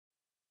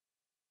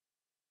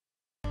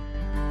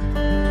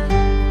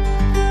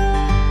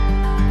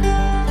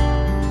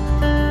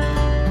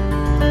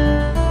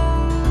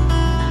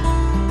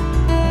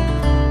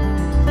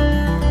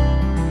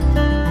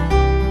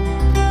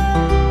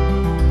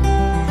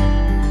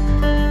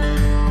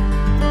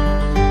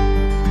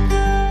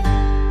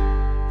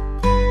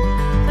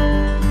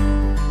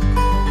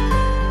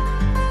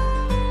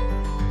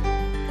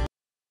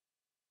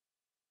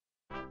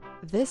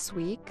This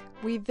week,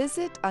 we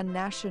visit a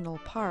national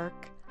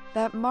park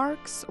that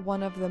marks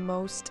one of the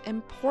most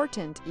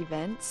important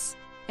events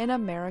in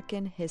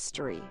American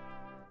history.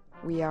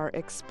 We are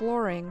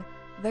exploring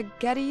the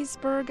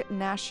Gettysburg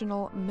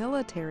National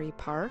Military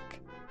Park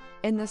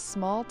in the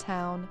small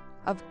town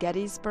of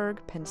Gettysburg,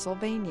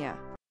 Pennsylvania.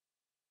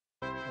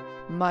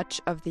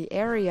 Much of the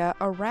area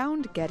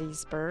around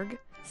Gettysburg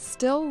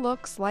still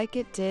looks like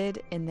it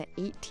did in the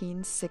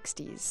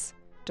 1860s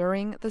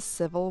during the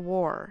Civil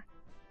War.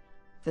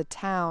 The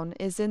town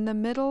is in the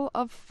middle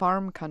of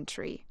farm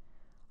country.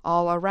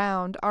 All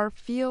around are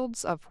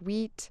fields of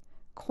wheat,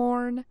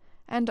 corn,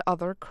 and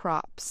other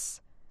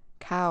crops.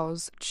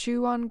 Cows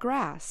chew on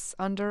grass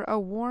under a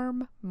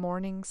warm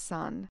morning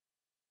sun.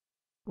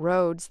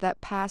 Roads that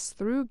pass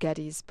through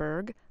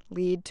Gettysburg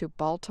lead to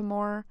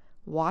Baltimore,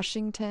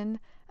 Washington,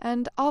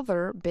 and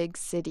other big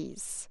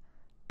cities.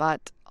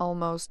 But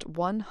almost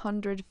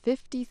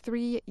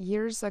 153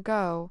 years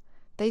ago,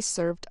 they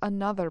served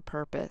another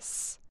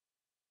purpose.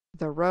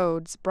 The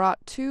roads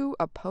brought two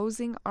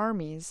opposing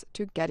armies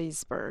to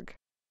Gettysburg.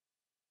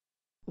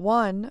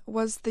 One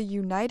was the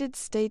United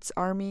States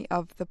Army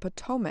of the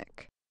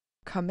Potomac,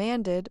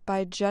 commanded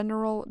by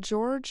General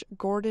George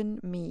Gordon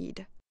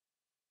Meade.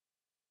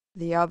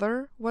 The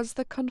other was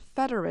the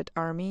Confederate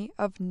Army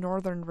of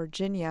Northern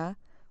Virginia,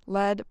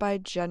 led by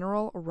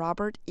General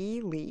Robert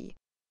E. Lee.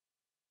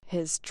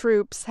 His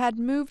troops had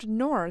moved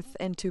north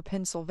into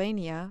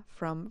Pennsylvania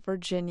from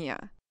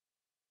Virginia.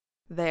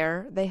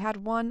 There they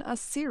had won a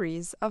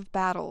series of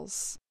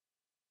battles.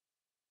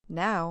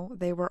 Now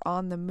they were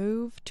on the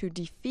move to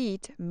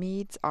defeat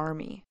Meade's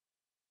army.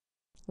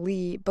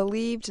 Lee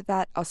believed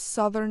that a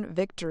Southern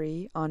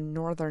victory on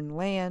Northern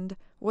land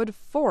would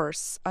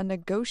force a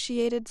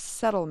negotiated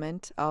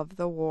settlement of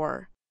the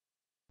war.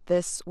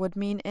 This would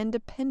mean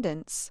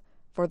independence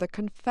for the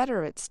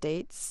Confederate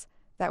states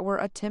that were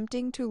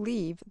attempting to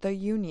leave the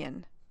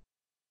Union.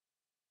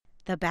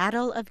 The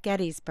Battle of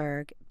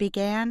Gettysburg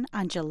began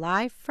on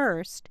July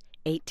 1st,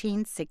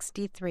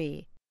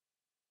 1863.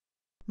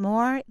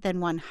 More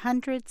than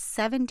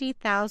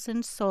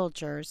 170,000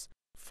 soldiers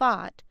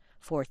fought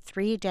for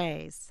 3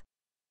 days.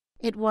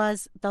 It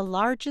was the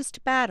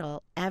largest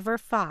battle ever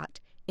fought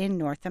in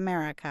North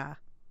America.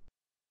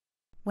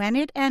 When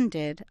it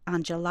ended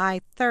on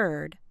July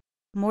 3rd,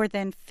 more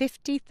than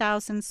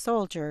 50,000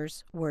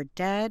 soldiers were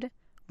dead,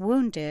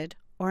 wounded,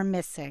 or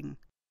missing.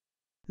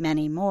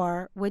 Many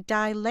more would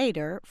die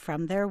later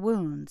from their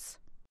wounds.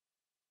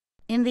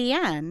 In the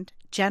end,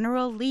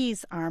 General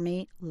Lee's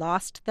army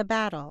lost the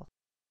battle.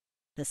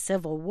 The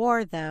Civil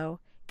War, though,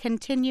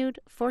 continued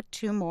for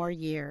 2 more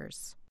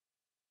years.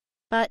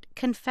 But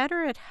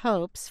Confederate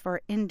hopes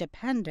for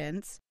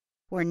independence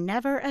were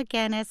never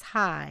again as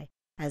high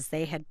as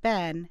they had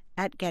been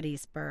at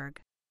Gettysburg.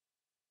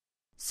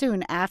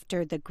 Soon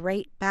after the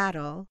Great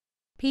Battle,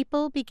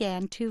 people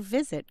began to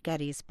visit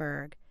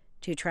Gettysburg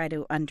to try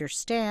to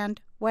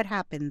understand what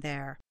happened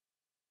there.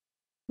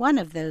 One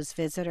of those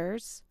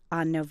visitors,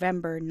 on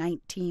November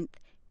 19,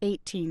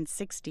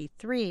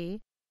 1863,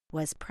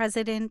 was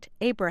President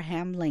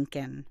Abraham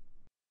Lincoln.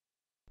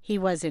 He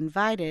was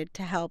invited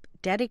to help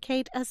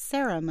dedicate a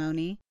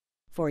ceremony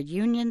for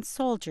Union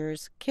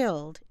soldiers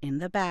killed in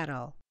the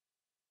battle.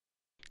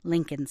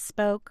 Lincoln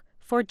spoke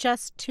for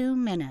just 2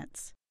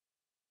 minutes.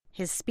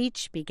 His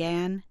speech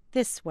began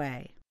this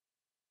way.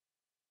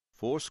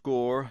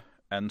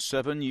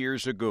 77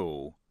 years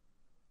ago,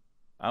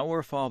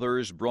 our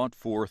fathers brought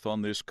forth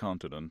on this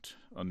continent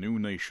a new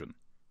nation,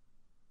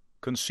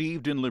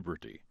 conceived in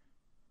liberty,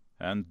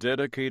 and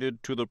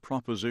dedicated to the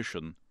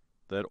proposition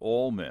that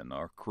all men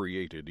are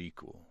created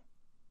equal.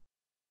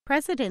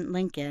 President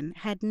Lincoln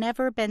had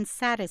never been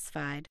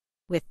satisfied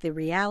with the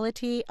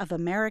reality of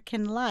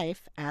American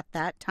life at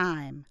that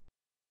time.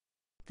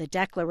 The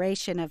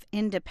Declaration of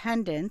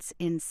Independence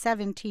in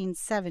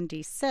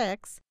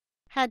 1776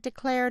 had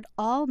declared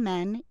all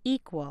men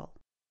equal.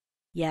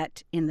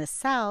 Yet in the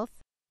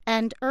South,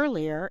 and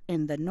earlier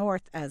in the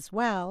North as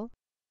well,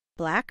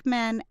 black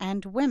men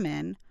and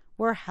women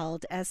were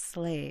held as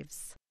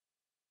slaves.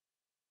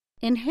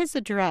 In his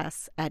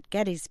address at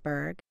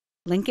Gettysburg,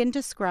 Lincoln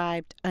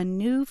described a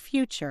new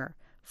future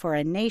for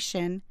a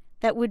nation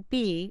that would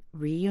be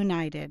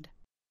reunited.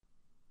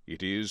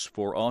 It is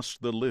for us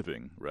the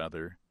living,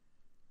 rather,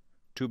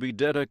 to be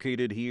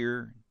dedicated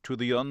here to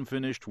the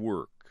unfinished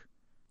work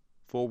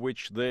for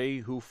which they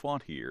who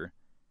fought here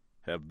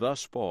have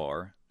thus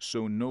far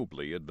so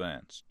nobly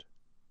advanced.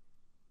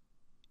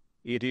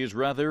 It is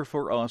rather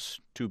for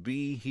us to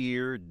be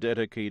here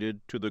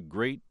dedicated to the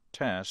great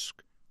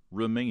task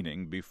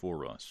remaining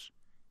before us,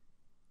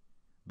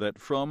 that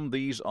from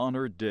these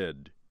honored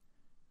dead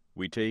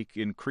we take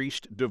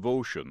increased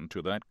devotion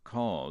to that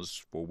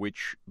cause for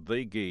which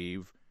they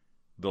gave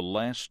the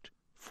last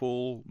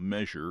full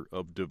measure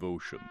of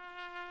devotion,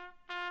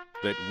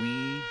 that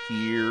we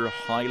here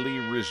highly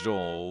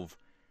resolve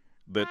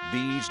that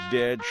these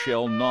dead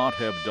shall not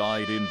have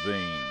died in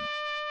vain,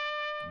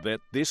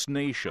 that this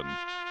nation,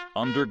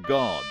 under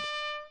God,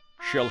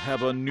 shall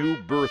have a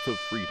new birth of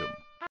freedom.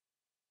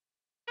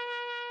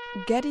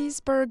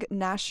 Gettysburg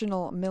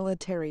National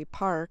Military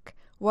Park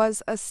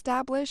was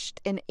established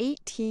in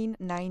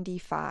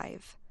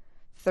 1895,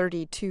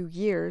 32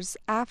 years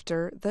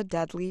after the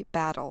deadly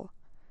battle.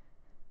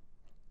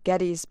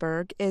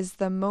 Gettysburg is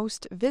the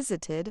most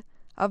visited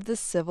of the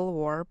Civil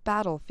War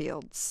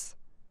battlefields.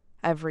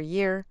 Every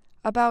year,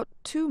 about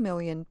 2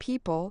 million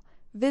people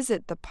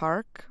visit the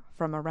park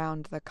from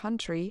around the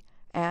country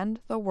and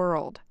the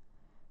world.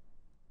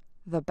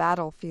 The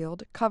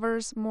battlefield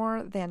covers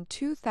more than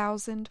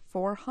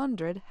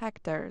 2,400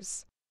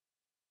 hectares.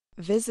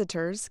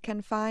 Visitors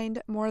can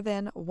find more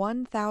than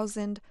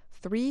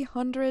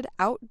 1,300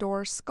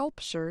 outdoor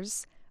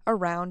sculptures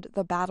around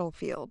the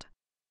battlefield.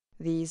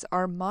 These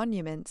are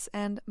monuments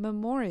and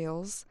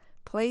memorials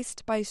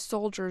placed by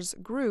soldiers'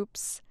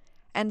 groups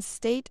and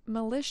state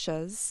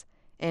militias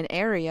in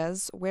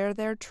areas where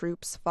their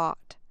troops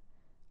fought.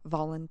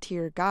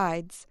 Volunteer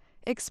guides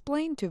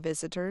explain to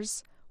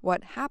visitors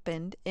what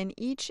happened in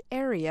each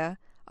area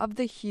of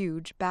the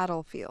huge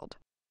battlefield.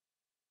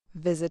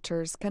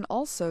 Visitors can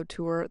also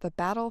tour the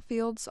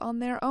battlefields on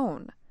their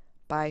own,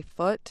 by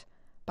foot,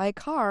 by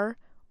car,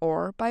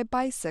 or by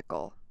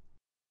bicycle.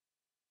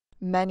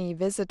 Many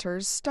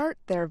visitors start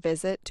their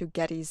visit to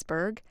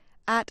Gettysburg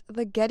at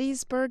the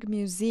Gettysburg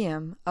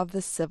Museum of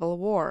the Civil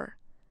War.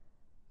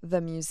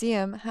 The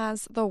museum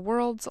has the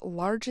world's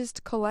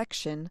largest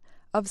collection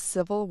of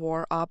Civil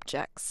War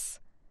objects.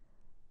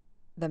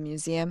 The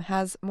museum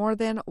has more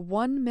than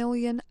 1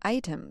 million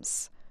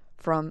items,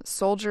 from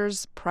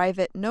soldiers'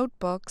 private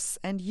notebooks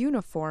and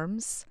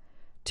uniforms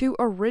to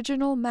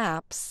original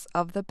maps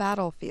of the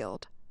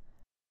battlefield.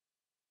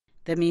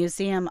 The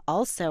museum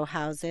also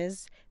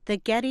houses the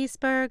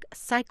Gettysburg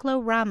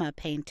cyclorama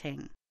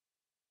painting.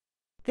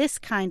 This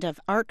kind of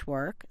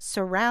artwork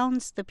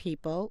surrounds the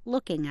people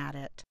looking at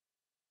it.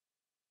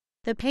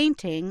 The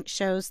painting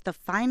shows the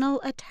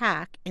final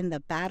attack in the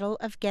Battle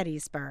of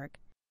Gettysburg,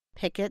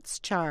 Pickett's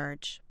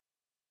charge.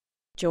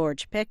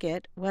 George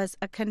Pickett was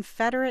a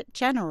Confederate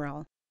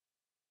general.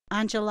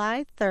 On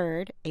July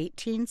 3,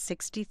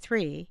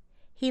 1863,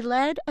 he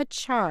led a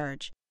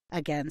charge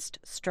against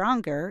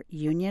stronger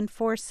Union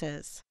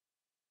forces.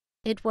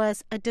 It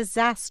was a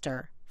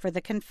disaster for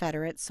the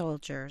Confederate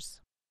soldiers.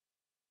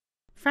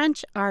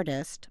 French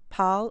artist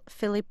Paul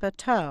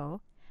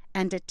Philippeteau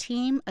and a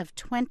team of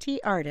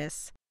 20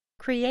 artists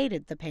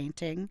created the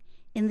painting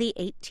in the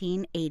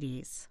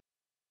 1880s.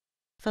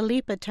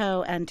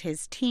 Philippeteau and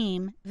his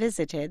team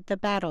visited the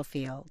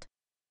battlefield.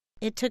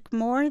 It took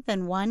more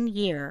than 1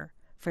 year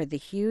for the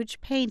huge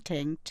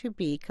painting to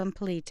be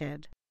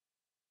completed.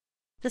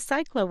 The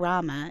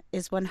cyclorama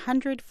is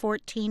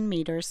 114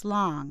 meters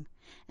long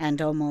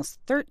and almost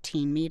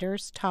 13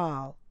 meters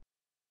tall.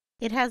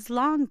 It has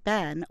long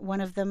been one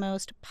of the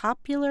most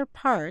popular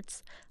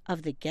parts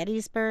of the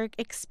Gettysburg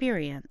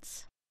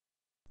experience.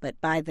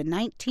 But by the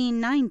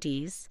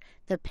 1990s,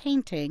 the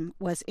painting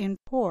was in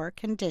poor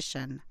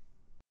condition.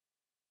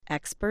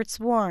 Experts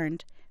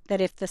warned that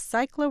if the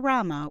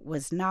cyclorama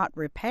was not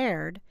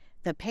repaired,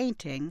 the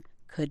painting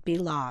could be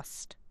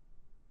lost.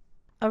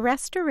 A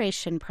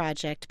restoration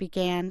project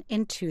began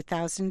in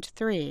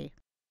 2003.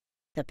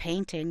 The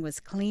painting was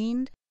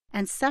cleaned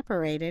and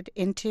separated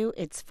into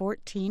its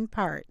 14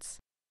 parts,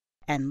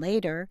 and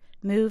later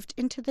moved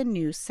into the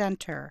new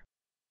center.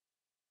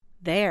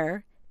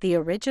 There, the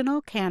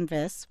original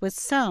canvas was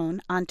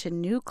sewn onto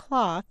new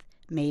cloth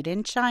made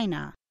in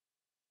China.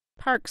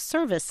 Park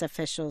Service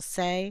officials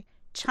say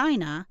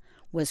China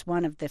was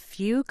one of the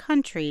few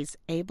countries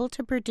able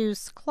to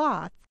produce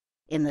cloth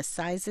in the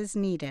sizes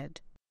needed.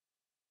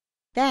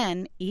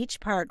 Then each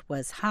part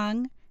was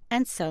hung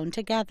and sewn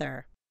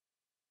together.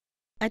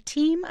 A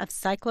team of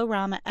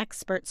cyclorama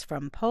experts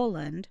from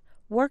Poland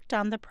worked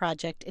on the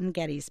project in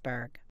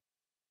Gettysburg.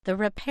 The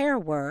repair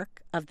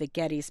work of the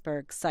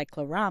Gettysburg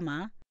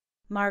cyclorama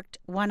marked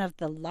one of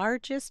the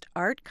largest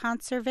art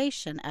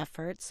conservation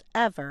efforts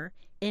ever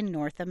in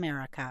North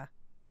America.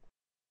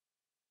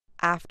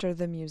 After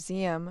the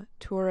museum,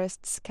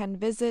 tourists can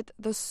visit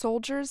the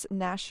Soldiers'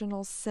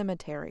 National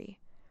Cemetery,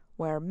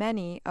 where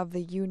many of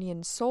the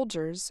Union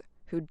soldiers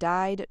who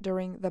died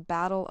during the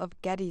Battle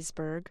of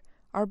Gettysburg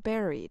are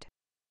buried.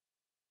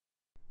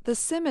 The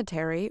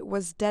cemetery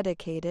was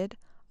dedicated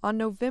on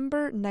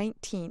November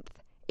 19,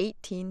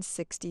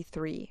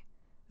 1863,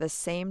 the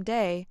same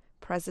day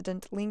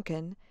President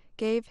Lincoln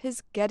gave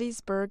his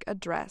Gettysburg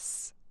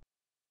Address.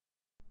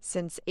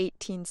 Since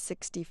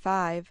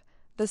 1865,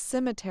 the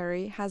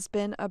cemetery has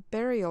been a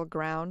burial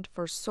ground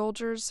for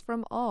soldiers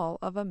from all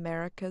of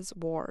America's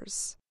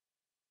wars.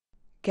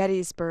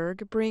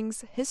 Gettysburg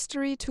brings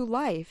history to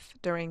life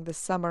during the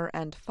summer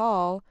and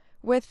fall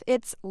with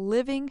its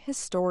living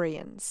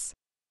historians.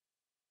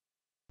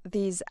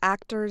 These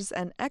actors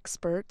and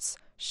experts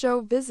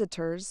show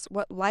visitors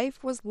what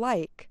life was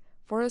like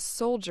for a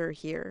soldier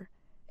here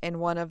in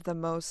one of the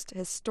most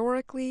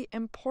historically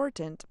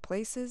important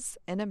places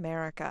in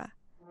America.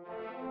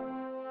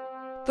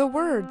 The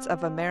words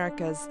of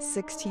America's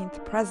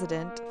 16th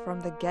president from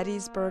the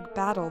Gettysburg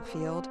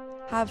battlefield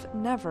have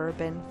never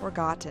been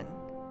forgotten.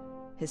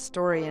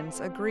 Historians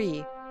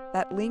agree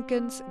that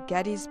Lincoln's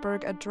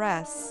Gettysburg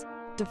Address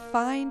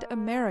defined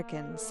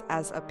Americans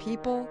as a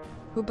people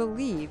who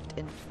believed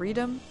in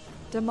freedom,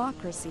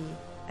 democracy,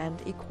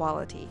 and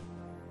equality.